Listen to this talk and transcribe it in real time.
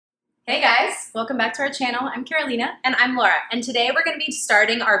Hey guys, welcome back to our channel. I'm Carolina. And I'm Laura. And today we're going to be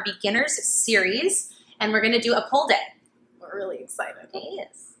starting our beginners series and we're going to do a pull day. We're really excited.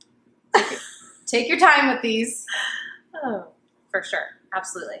 Yes. Take your time with these. Oh, for sure.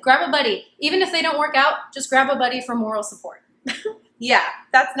 Absolutely. Grab a buddy. Even if they don't work out, just grab a buddy for moral support. Yeah,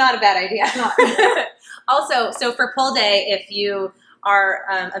 that's not a bad idea. Also, so for pull day, if you are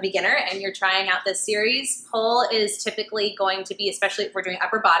a beginner and you're trying out this series, pull is typically going to be, especially if we're doing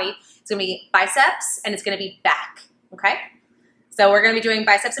upper body, it's going to be biceps and it's going to be back, okay? So we're going to be doing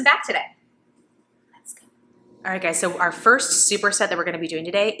biceps and back today. Let's go. All right, guys, so our first superset that we're going to be doing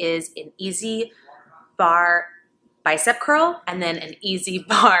today is an easy bar bicep curl and then an easy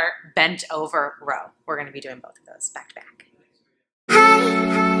bar bent over row. We're going to be doing both of those back to back.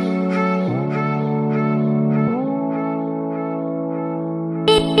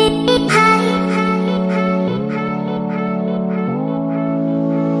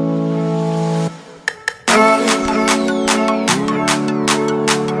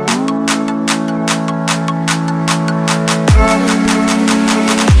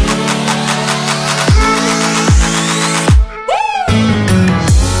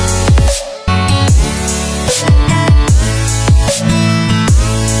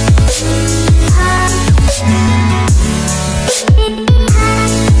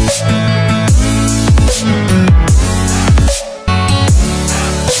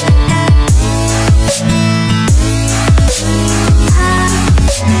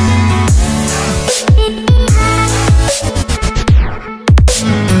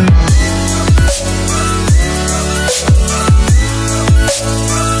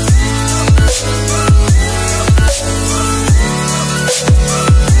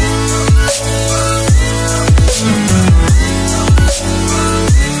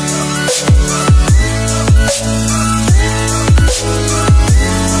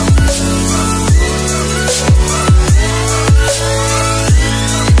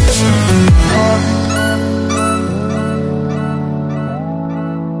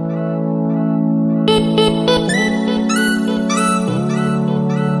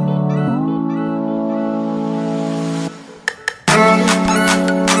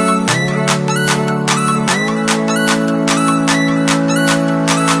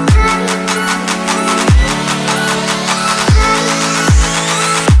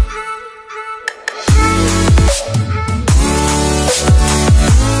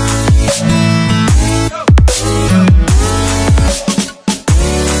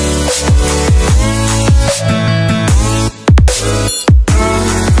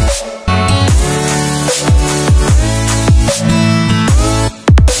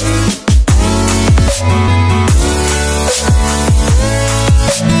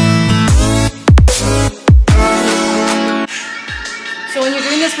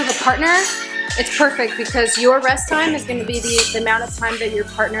 Partner, it's perfect because your rest time is going to be the amount of time that your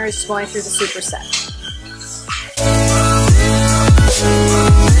partner is going through the superset.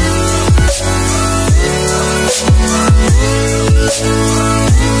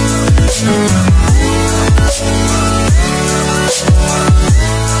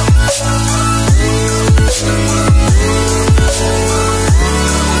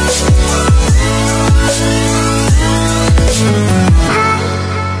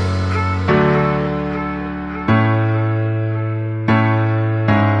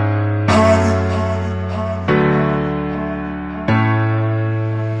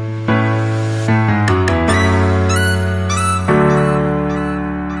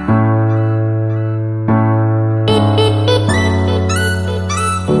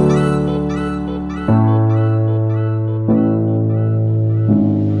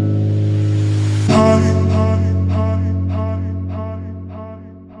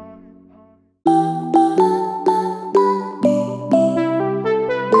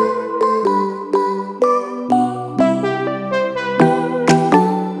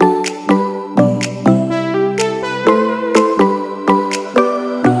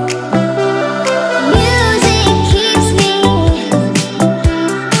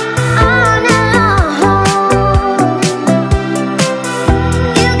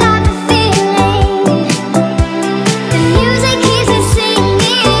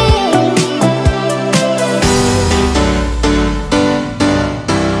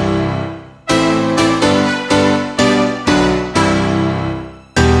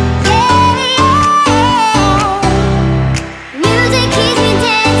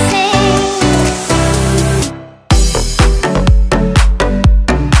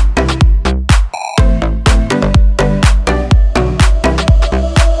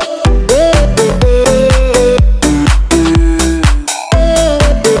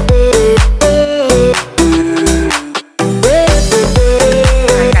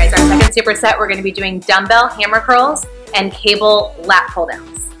 Superset, we're gonna be doing dumbbell hammer curls and cable lat pull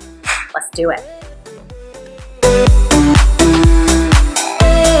downs. Let's do it.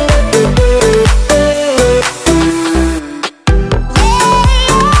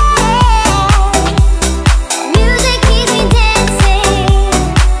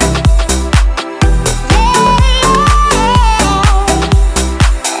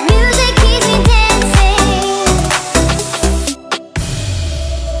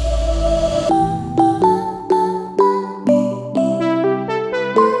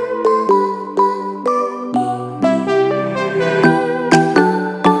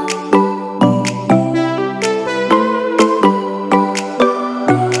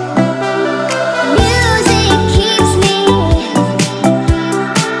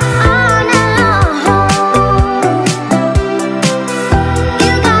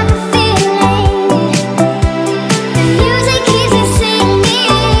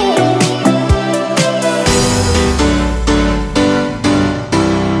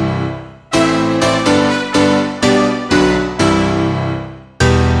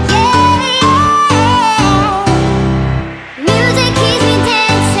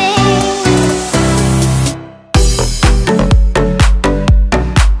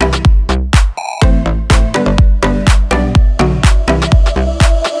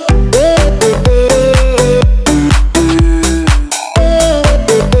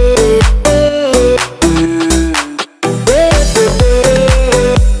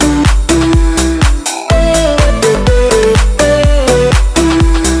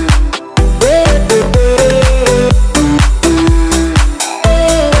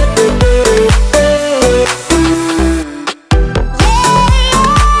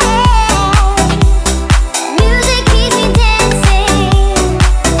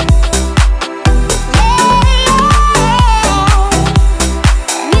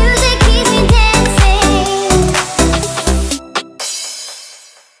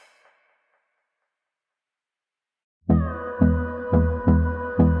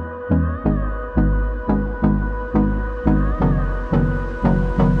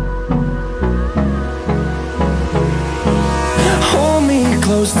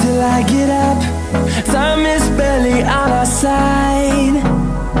 Close till I get up. Time is barely on our side.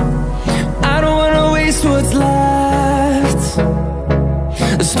 I don't wanna waste what's left.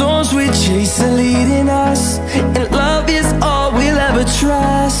 The storms we chase are leading us, and love is all we'll ever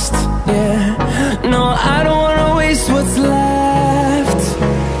trust. Yeah, no, I don't wanna waste what's left.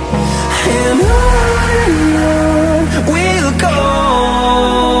 And on we'll go,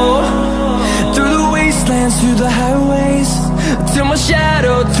 through the wastelands, through the highways, till my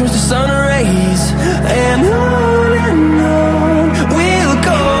shadow turns to sun rays. And on we'll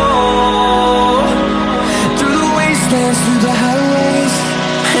go, through the wastelands, through the highways,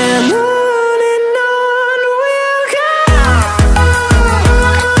 and on.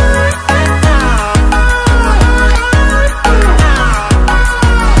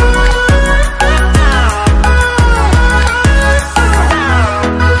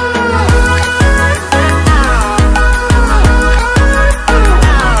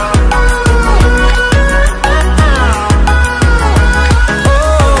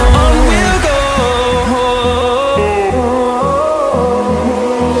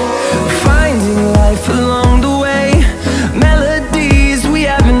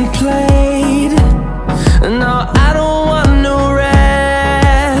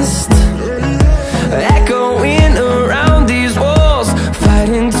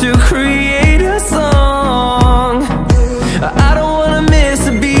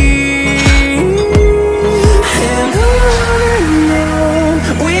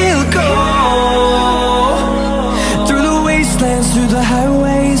 Through the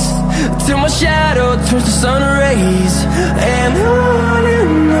highways, till my shadow turns to sun rays. And on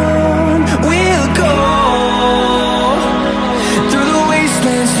we'll go, through the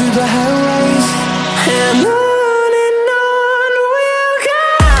wastelands, through the highways, and on.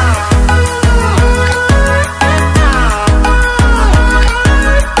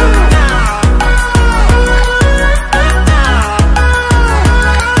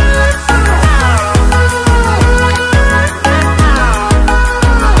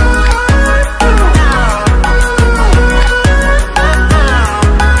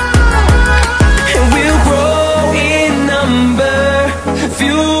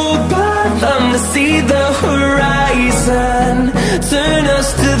 Turn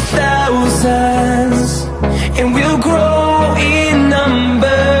us to thousands, and we'll grow in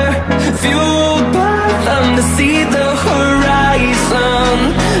number, fueled by them to see the horizon.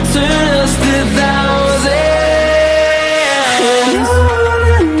 Turn us to thousands, and on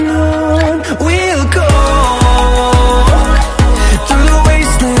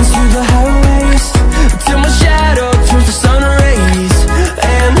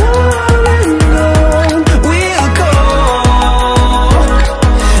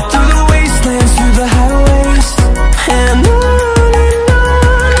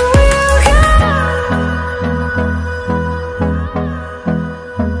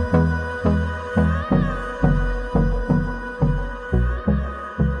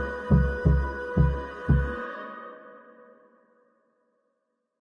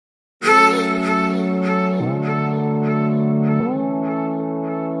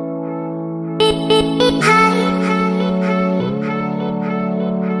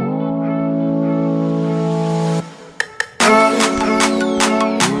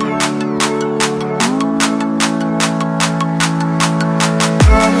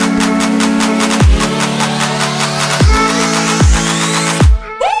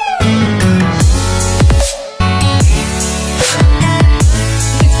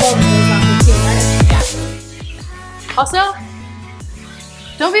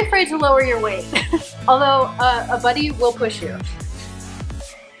Don't be afraid to lower your weight. Although a buddy will push you.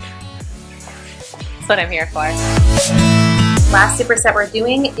 That's what I'm here for. Last superset we're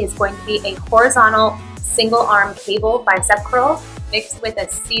doing is going to be a horizontal single arm cable bicep curl mixed with a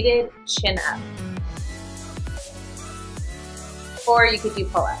seated chin up. Or you could do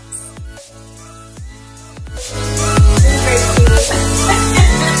pull-ups.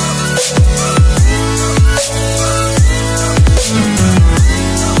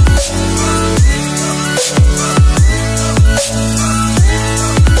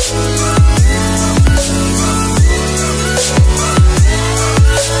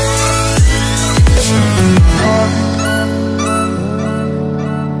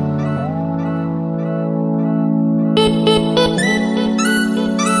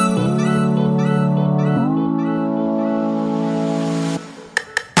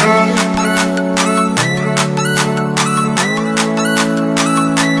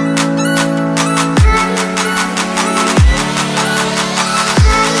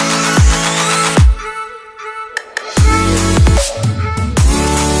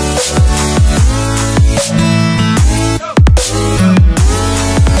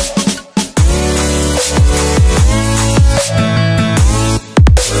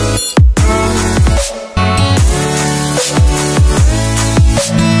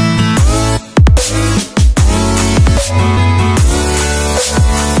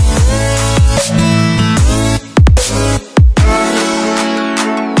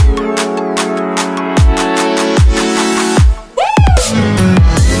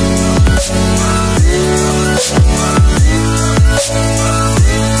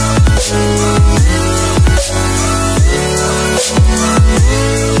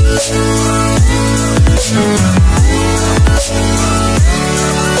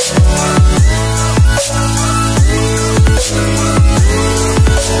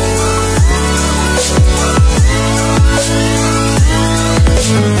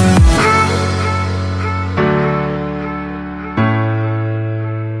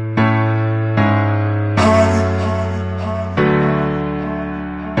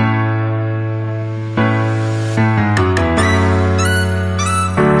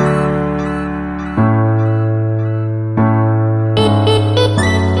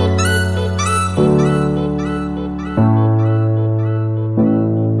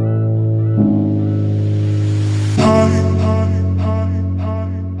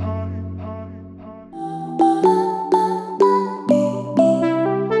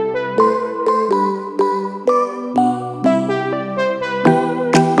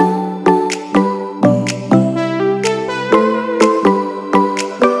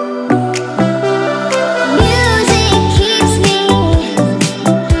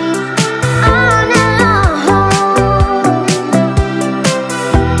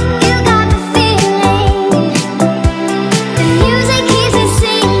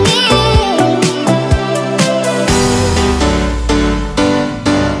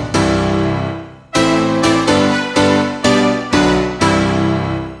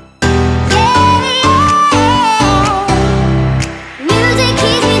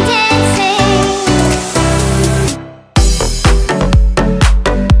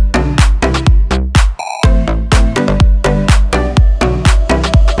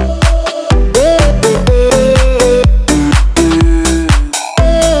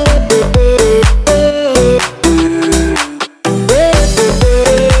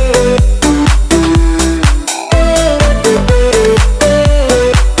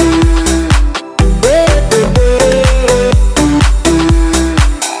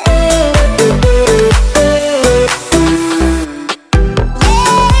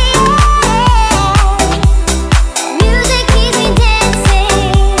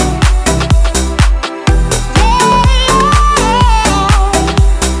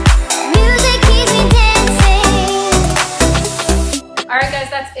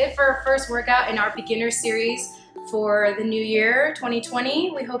 first workout in our beginner series for the new year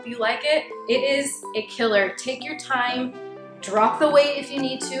 2020. We hope you like it. It is a killer. Take your time, drop the weight if you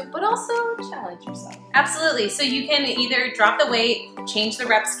need to, but also challenge yourself. Absolutely. So you can either drop the weight, change the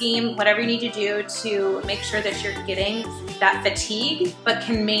rep scheme, whatever you need to do to make sure that you're getting that fatigue, but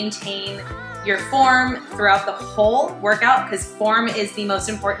can maintain your form throughout the whole workout, because form is the most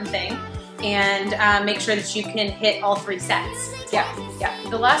important thing, and make sure that you can hit all 3 sets. Yeah.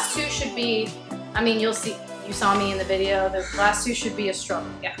 The last 2 should be, I mean, you'll see, you saw me in the video, the last 2 should be a struggle.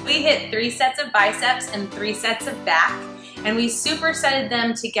 Yeah. We hit 3 sets of biceps and 3 sets of back, and we supersetted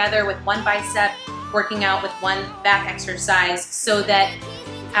them together with 1 bicep working out with 1 back exercise, so that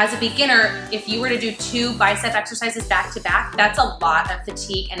as a beginner, if you were to do 2 bicep exercises back to back, that's a lot of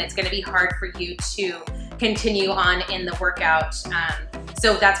fatigue and it's gonna be hard for you to continue on in the workout.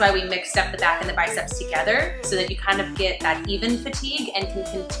 So that's why we mixed up the back and the biceps together so that you kind of get that even fatigue and can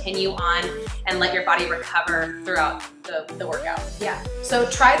continue on and let your body recover throughout the workout. Yeah, so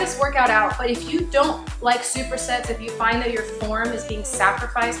try this workout out, but if you don't like supersets, if you find that your form is being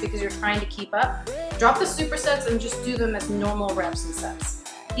sacrificed because you're trying to keep up, drop the supersets and just do them as normal reps and sets.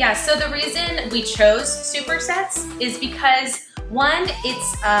 Yeah, so the reason we chose supersets is because one,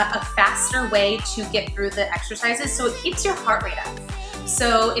 it's a faster way to get through the exercises, so it keeps your heart rate up.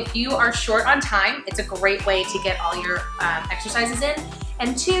 So if you are short on time, it's a great way to get all your exercises in.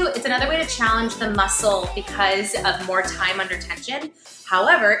 And 2, it's another way to challenge the muscle because of more time under tension.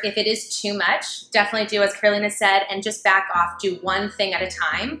 However, if it is too much, definitely do as Carolina said and just back off, do one thing at a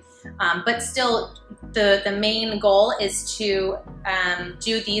time. But still, the main goal is to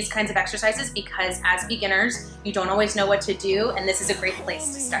do these kinds of exercises because as beginners, you don't always know what to do, and this is a great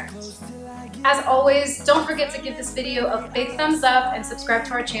place to start. As always, don't forget to give this video a big thumbs up and subscribe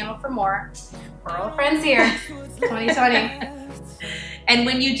to our channel for more. We're all friends here, 2020. And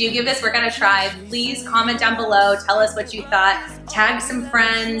when you do give this workout a try, please comment down below, tell us what you thought, tag some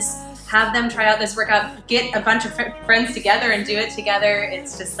friends, have them try out this workout, get a bunch of friends together and do it together.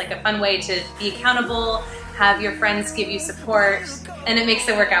 It's just like a fun way to be accountable, have your friends give you support, and it makes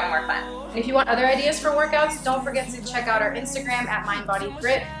the workout more fun. And if you want other ideas for workouts, don't forget to check out our Instagram at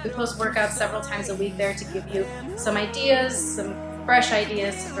MindBodyGrit. We post workouts several times a week there to give you some ideas, some fresh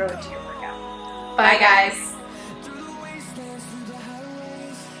ideas to throw into your workout. Bye guys.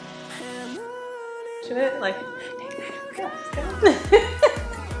 Should it like? Yeah, let's go.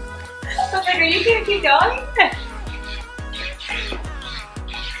 I was like, are you gonna keep going?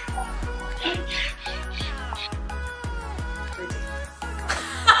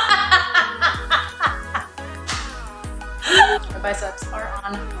 My biceps are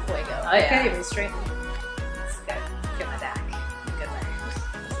on fuego. Oh yeah. Can't even straighten. Let's go. Get my back. Good legs.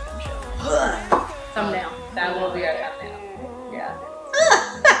 Thumbnail. That will be our thumbnail. Yeah.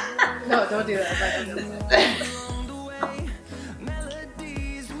 No, don't do that.